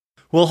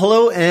Well,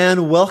 hello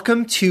and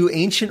welcome to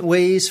Ancient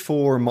Ways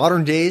for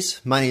Modern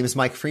Days. My name is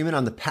Mike Freeman.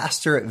 I'm the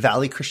pastor at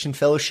Valley Christian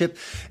Fellowship,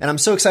 and I'm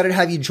so excited to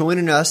have you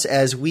joining us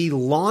as we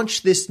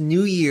launch this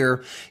new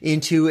year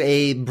into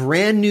a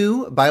brand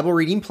new Bible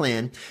reading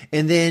plan.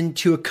 And then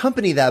to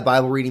accompany that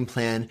Bible reading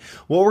plan,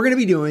 what we're going to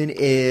be doing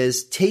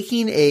is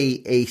taking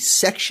a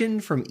section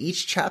from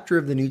each chapter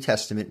of the New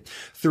Testament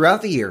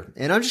throughout the year.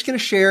 And I'm just going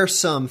to share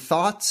some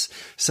thoughts,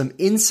 some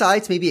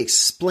insights, maybe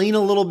explain a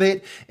little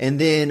bit, and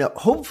then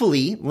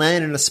hopefully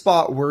land in a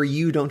spot where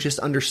you don't just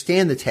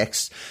understand the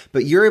text,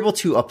 but you're able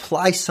to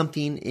apply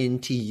something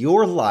into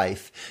your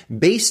life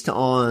based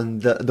on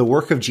the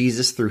work of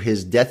Jesus through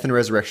his death and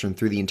resurrection,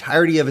 through the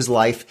entirety of his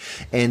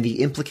life and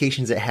the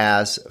implications it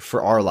has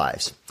for our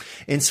lives.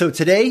 And so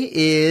today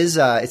is,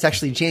 it's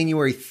actually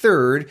January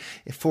 3rd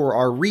for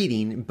our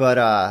reading,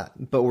 but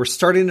we're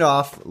starting it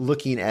off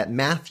looking at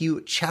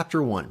Matthew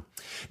chapter 1.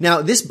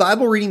 Now, this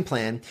Bible reading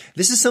plan,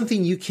 this is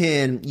something you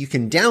can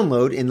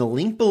download in the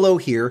link below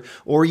here,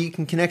 or you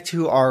can connect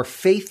to our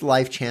Faith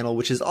Life channel,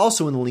 which is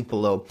also in the link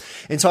below.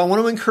 And so I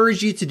want to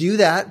encourage you to do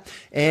that,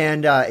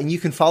 and you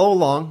can follow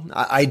along.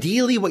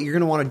 Ideally, what you're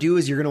going to want to do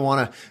is you're going to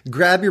want to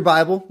grab your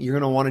Bible, you're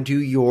going to want to do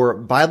your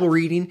Bible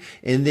reading,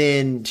 and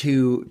then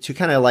to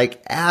kind of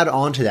like add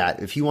on to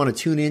that. If you want to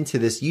tune into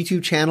this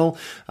YouTube channel,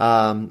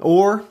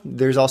 or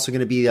there's also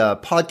going to be a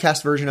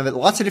podcast version of it,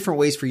 lots of different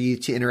ways for you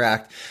to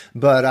interact.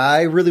 But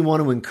I really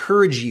want to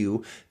encourage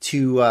you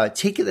to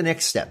take it the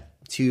next step,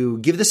 to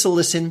give this a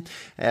listen,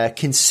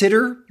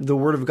 consider the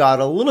Word of God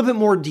a little bit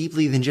more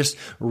deeply than just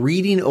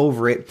reading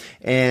over it,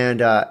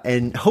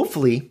 and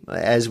hopefully,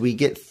 as we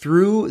get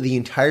through the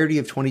entirety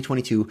of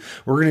 2022,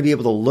 we're going to be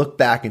able to look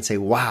back and say,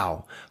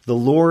 wow, the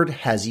Lord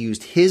has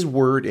used His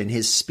Word and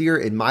His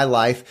Spirit in my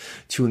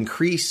life to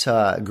increase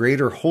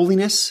greater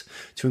holiness,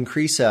 to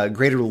increase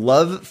greater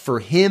love for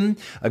Him,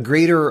 a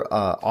greater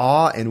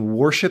awe and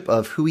worship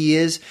of who He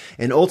is,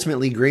 and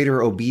ultimately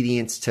greater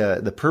obedience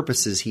to the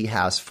purposes He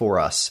has for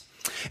us.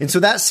 And so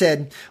that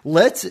said,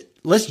 let's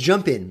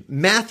jump in.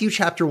 Matthew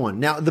chapter 1.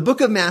 Now, the book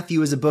of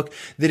Matthew is a book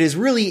that is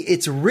really,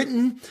 it's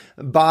written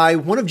by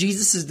one of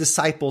Jesus'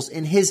 disciples,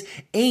 and his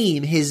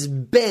aim, his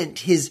bent,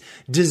 his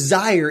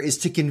desire is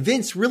to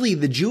convince really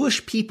the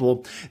Jewish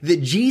people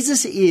that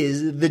Jesus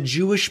is the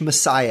Jewish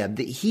Messiah,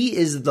 that he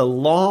is the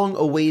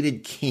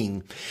long-awaited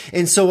king.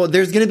 And so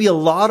there's going to be a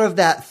lot of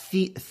that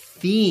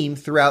theme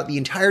throughout the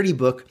entirety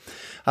book,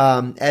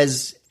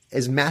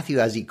 as Matthew,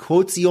 as he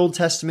quotes the Old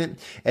Testament,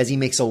 as he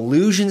makes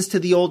allusions to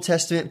the Old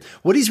Testament,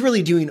 what he's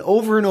really doing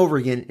over and over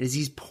again is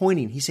he's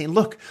pointing. He's saying,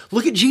 look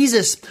at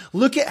Jesus.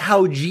 Look at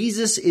how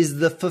Jesus is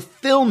the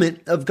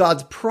fulfillment of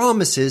God's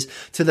promises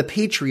to the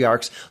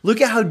patriarchs. Look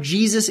at how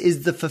Jesus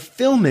is the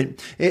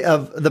fulfillment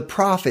of the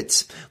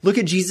prophets. Look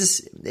at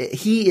Jesus.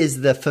 He is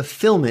the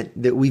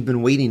fulfillment that we've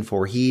been waiting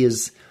for.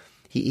 He's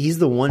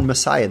the one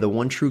Messiah, the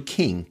one true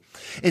King.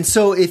 And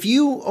so if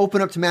you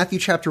open up to Matthew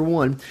chapter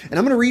 1, and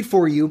I'm going to read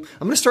for you,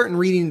 I'm going to start in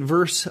reading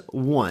verse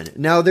 1.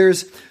 Now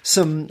there's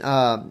some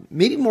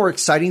maybe more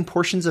exciting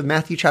portions of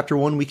Matthew chapter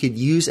 1 we could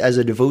use as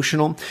a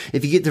devotional.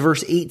 If you get to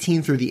verse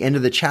 18 through the end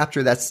of the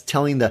chapter, that's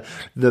telling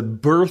the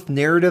birth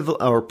narrative,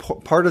 or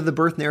part of the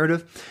birth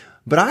narrative.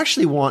 But I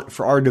actually want,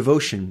 for our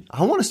devotion,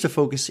 I want us to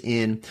focus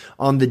in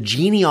on the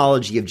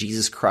genealogy of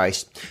Jesus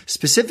Christ,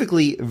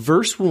 specifically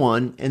verse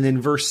 1 and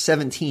then verse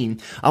 17.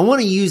 I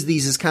want to use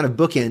these as kind of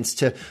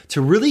bookends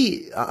to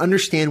really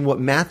understand what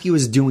Matthew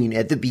is doing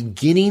at the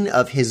beginning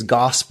of his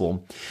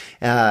gospel,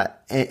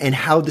 and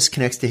how this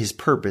connects to his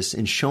purpose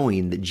in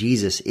showing that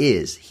Jesus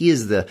he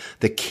is the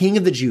King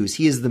of the Jews.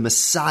 He is the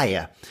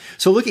Messiah.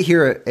 So look at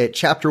here at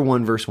chapter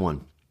 1, verse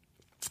 1.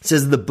 It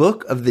says, the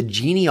book of the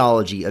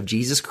genealogy of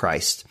Jesus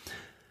Christ,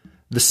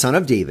 the son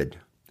of David,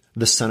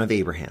 the son of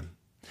Abraham.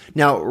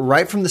 Now,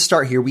 right from the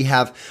start here, we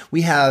have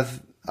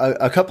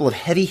a couple of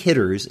heavy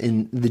hitters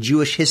in the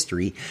Jewish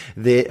history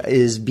that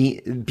is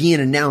being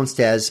announced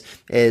as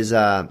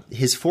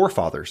his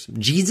forefathers.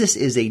 Jesus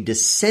is a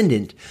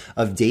descendant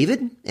of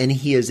David, and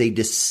he is a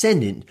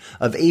descendant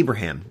of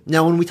Abraham.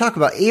 Now, when we talk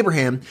about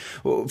Abraham,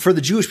 for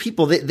the Jewish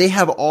people, they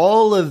have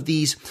all of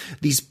these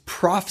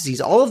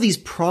prophecies, all of these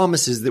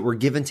promises that were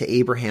given to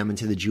Abraham and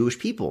to the Jewish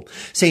people,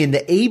 saying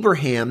that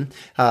Abraham,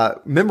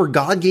 remember,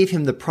 God gave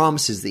him the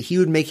promises that he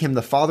would make him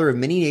the father of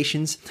many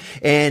nations,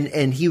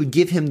 and he would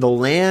give him the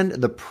land,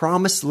 the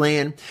promised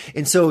land.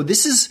 And so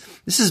this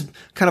is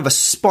kind of a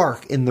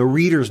spark in the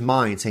reader's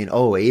mind saying,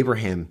 oh,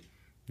 Abraham,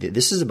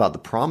 this is about the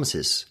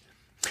promises.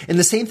 And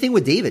the same thing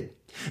with David.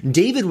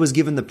 David was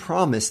given the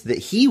promise that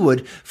he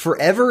would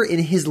forever in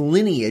his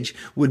lineage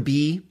would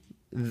be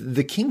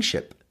the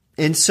kingship.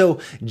 And so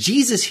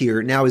Jesus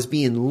here now is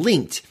being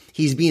linked.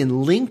 He's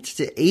being linked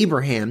to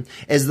Abraham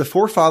as the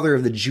forefather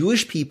of the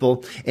Jewish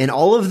people and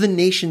all of the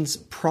nation's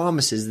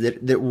promises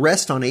that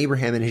rest on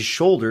Abraham and his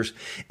shoulders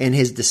and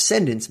his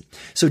descendants.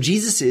 So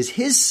Jesus is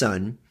his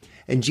son,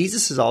 and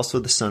Jesus is also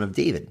the son of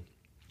David,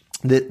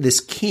 this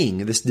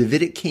king, this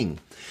Davidic king.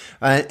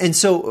 And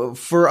so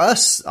for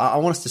us, I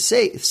want us to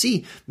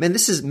see, man,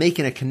 this is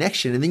making a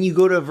connection. And then you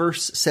go to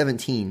verse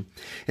 17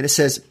 and it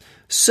says,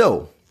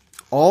 so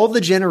all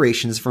the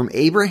generations from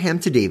Abraham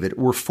to David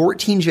were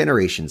 14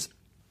 generations.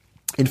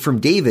 And from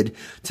David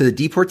to the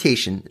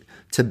deportation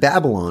to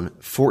Babylon,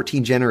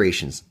 14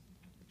 generations.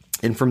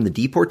 And from the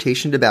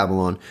deportation to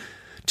Babylon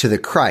to the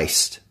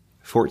Christ,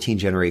 14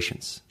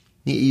 generations.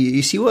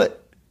 You see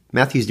what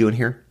Matthew's doing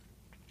here?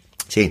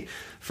 Saying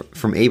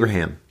from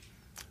Abraham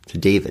to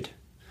David,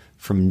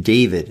 from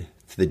David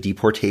to the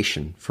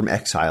deportation, from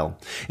exile,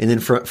 and then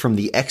from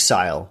the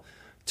exile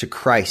to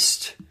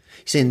Christ.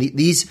 He's saying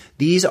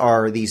these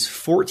are these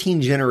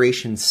 14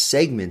 generation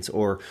segments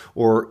or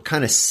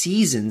kind of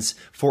seasons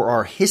for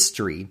our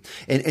history.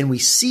 And we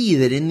see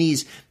that in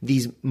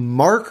these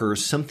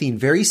markers, something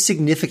very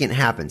significant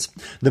happens.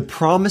 The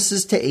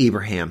promises to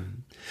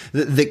Abraham,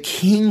 the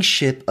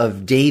kingship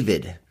of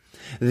David,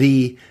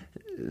 the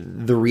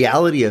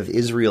reality of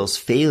Israel's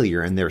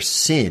failure and their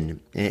sin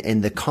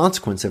and the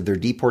consequence of their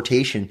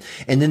deportation,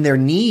 and then their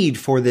need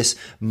for this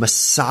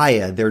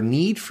Messiah, their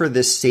need for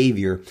this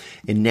Savior.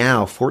 And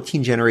now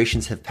 14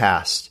 generations have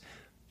passed.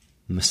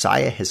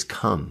 Messiah has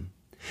come.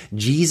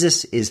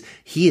 Jesus is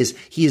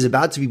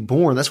about to be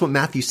born. That's what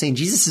Matthew's saying.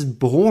 Jesus is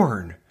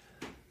born.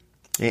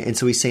 And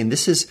so he's saying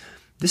this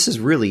is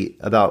really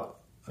about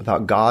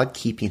God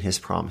keeping his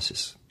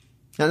promises.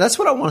 Now that's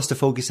what I want us to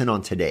focus in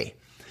on today.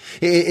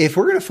 If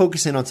we're going to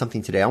focus in on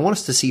something today, I want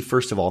us to see,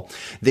 first of all,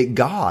 that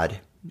God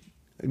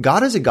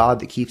is a God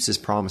that keeps his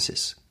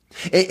promises.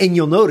 And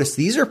you'll notice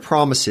these are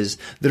promises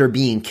that are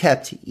being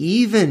kept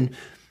even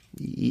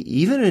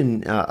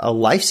in a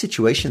life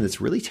situation that's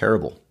really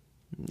terrible.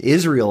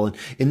 Israel,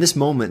 in this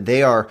moment,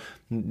 they are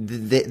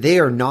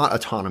not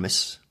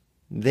autonomous.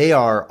 They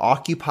are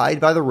occupied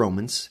by the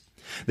Romans.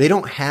 They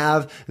don't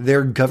have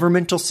their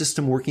governmental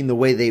system working the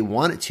way they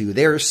want it to.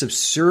 They're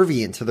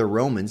subservient to the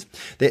Romans.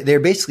 They're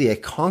basically a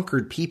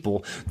conquered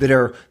people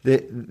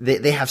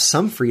they have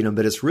some freedom,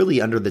 but it's really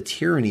under the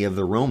tyranny of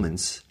the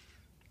Romans.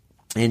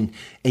 And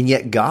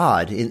yet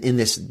God, in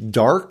this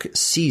dark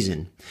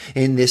season,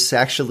 in this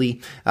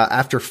actually,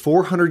 after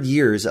 400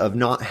 years of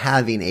not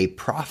having a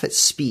prophet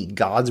speak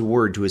God's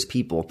word to his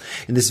people,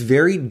 in this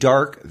very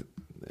dark,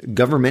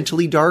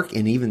 governmentally dark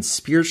and even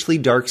spiritually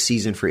dark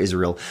season for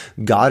Israel,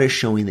 God is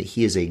showing that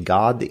he is a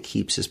God that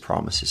keeps his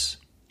promises.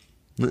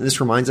 This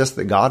reminds us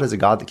that God is a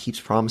God that keeps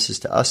promises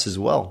to us as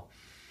well.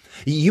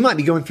 You might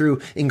be going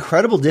through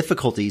incredible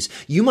difficulties.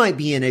 You might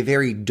be in a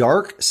very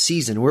dark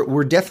season.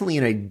 We're definitely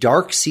in a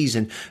dark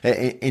season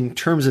in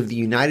terms of the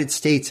United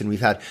States, and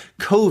we've had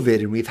COVID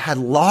and we've had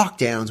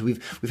lockdowns.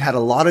 We've had a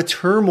lot of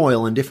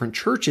turmoil in different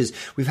churches.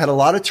 We've had a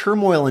lot of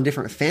turmoil in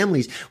different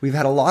families. We've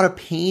had a lot of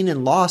pain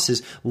and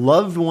losses.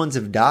 Loved ones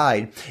have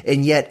died.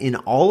 And yet in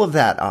all of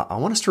that, I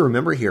want us to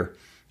remember here,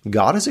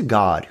 God is a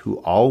God who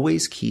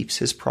always keeps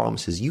his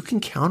promises. You can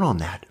count on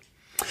that.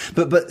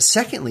 But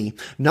secondly,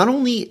 not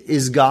only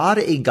is God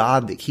a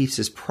God that keeps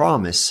his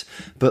promise,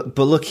 but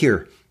look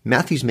here,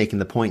 Matthew's making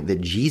the point that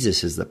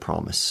Jesus is the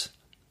promise.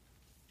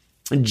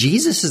 And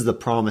Jesus is the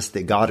promise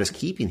that God is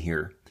keeping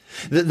here.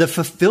 The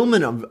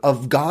fulfillment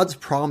of God's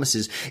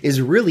promises is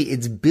really,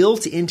 it's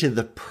built into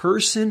the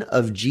person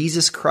of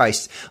Jesus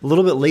Christ. A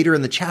little bit later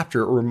in the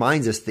chapter, it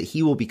reminds us that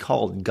he will be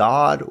called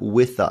God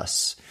with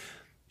us.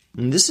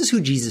 And this is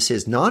who Jesus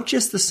is, not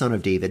just the son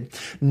of David,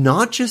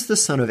 not just the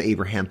son of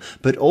Abraham,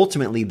 but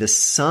ultimately the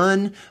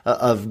son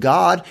of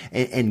God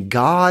and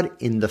God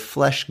in the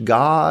flesh,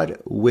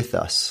 God with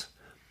us.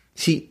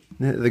 See,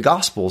 the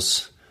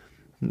Gospels,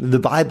 the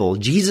Bible,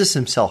 Jesus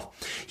himself,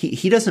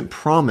 he doesn't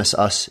promise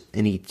us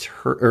he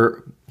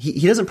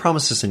doesn't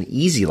promise us an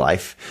easy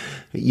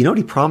life. You know what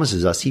he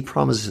promises us? He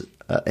promises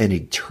an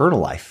eternal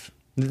life.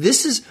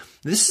 This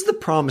is the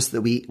promise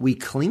that we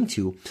cling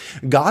to.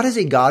 God is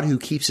a God who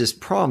keeps his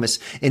promise,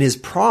 and his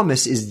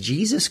promise is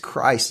Jesus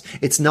Christ.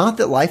 It's not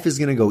that life is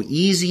going to go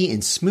easy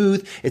and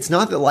smooth. It's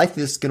not that life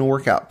is going to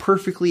work out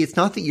perfectly. It's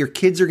not that your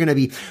kids are going to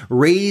be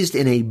raised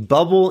in a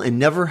bubble and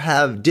never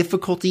have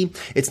difficulty.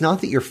 It's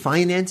not that your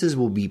finances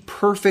will be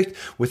perfect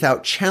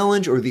without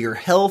challenge, or that your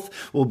health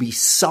will be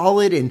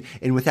solid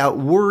and without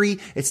worry.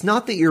 It's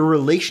not that your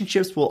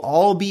relationships will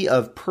all be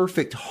of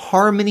perfect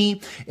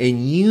harmony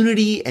and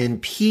unity and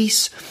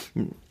peace.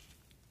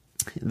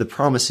 The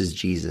promise is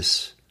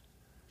Jesus.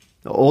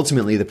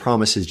 Ultimately, the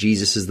promise is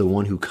Jesus is the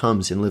one who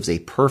comes and lives a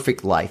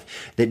perfect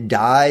life, that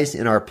dies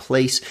in our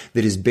place,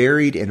 that is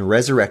buried and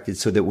resurrected,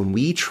 so that when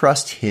we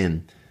trust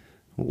him,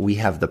 we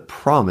have the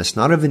promise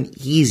not of an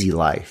easy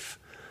life,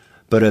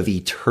 but of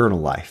eternal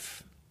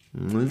life.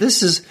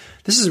 This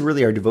is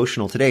really our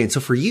devotional today. And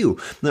so for you,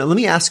 let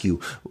me ask you,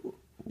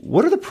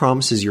 what are the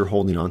promises you're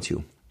holding on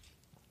to?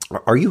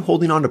 Are you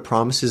holding on to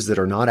promises that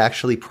are not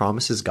actually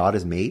promises God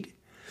has made?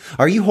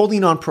 Are you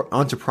holding on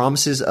to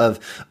promises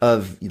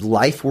of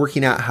life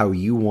working out how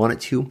you want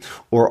it to?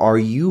 Or are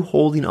you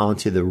holding on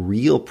to the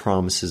real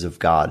promises of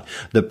God,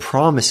 the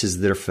promises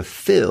that are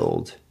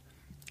fulfilled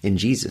in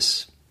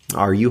Jesus?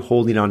 Are you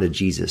holding on to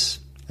Jesus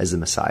as the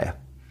Messiah?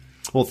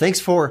 Well, thanks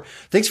for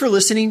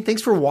listening.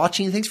 Thanks for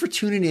watching. Thanks for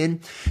tuning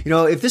in.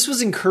 If this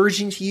was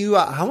encouraging to you,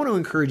 I want to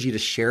encourage you to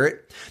share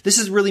it. This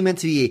is really meant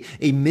to be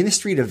a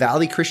ministry to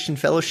Valley Christian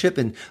Fellowship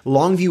in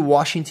Longview,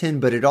 Washington,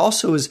 but it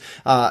also is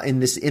in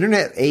this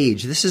internet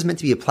age. This is meant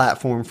to be a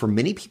platform for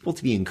many people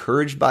to be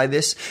encouraged by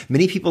this,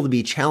 many people to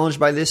be challenged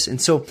by this. And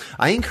so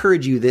I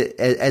encourage you that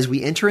as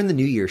we enter in the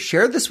new year,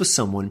 share this with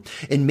someone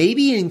and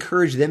maybe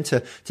encourage them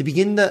to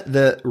begin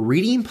the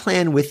reading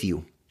plan with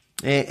you.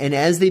 And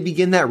as they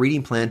begin that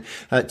reading plan,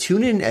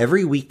 tune in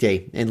every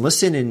weekday and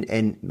listen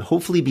and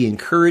hopefully be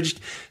encouraged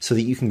so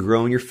that you can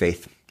grow in your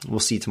faith. We'll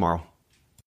see you tomorrow.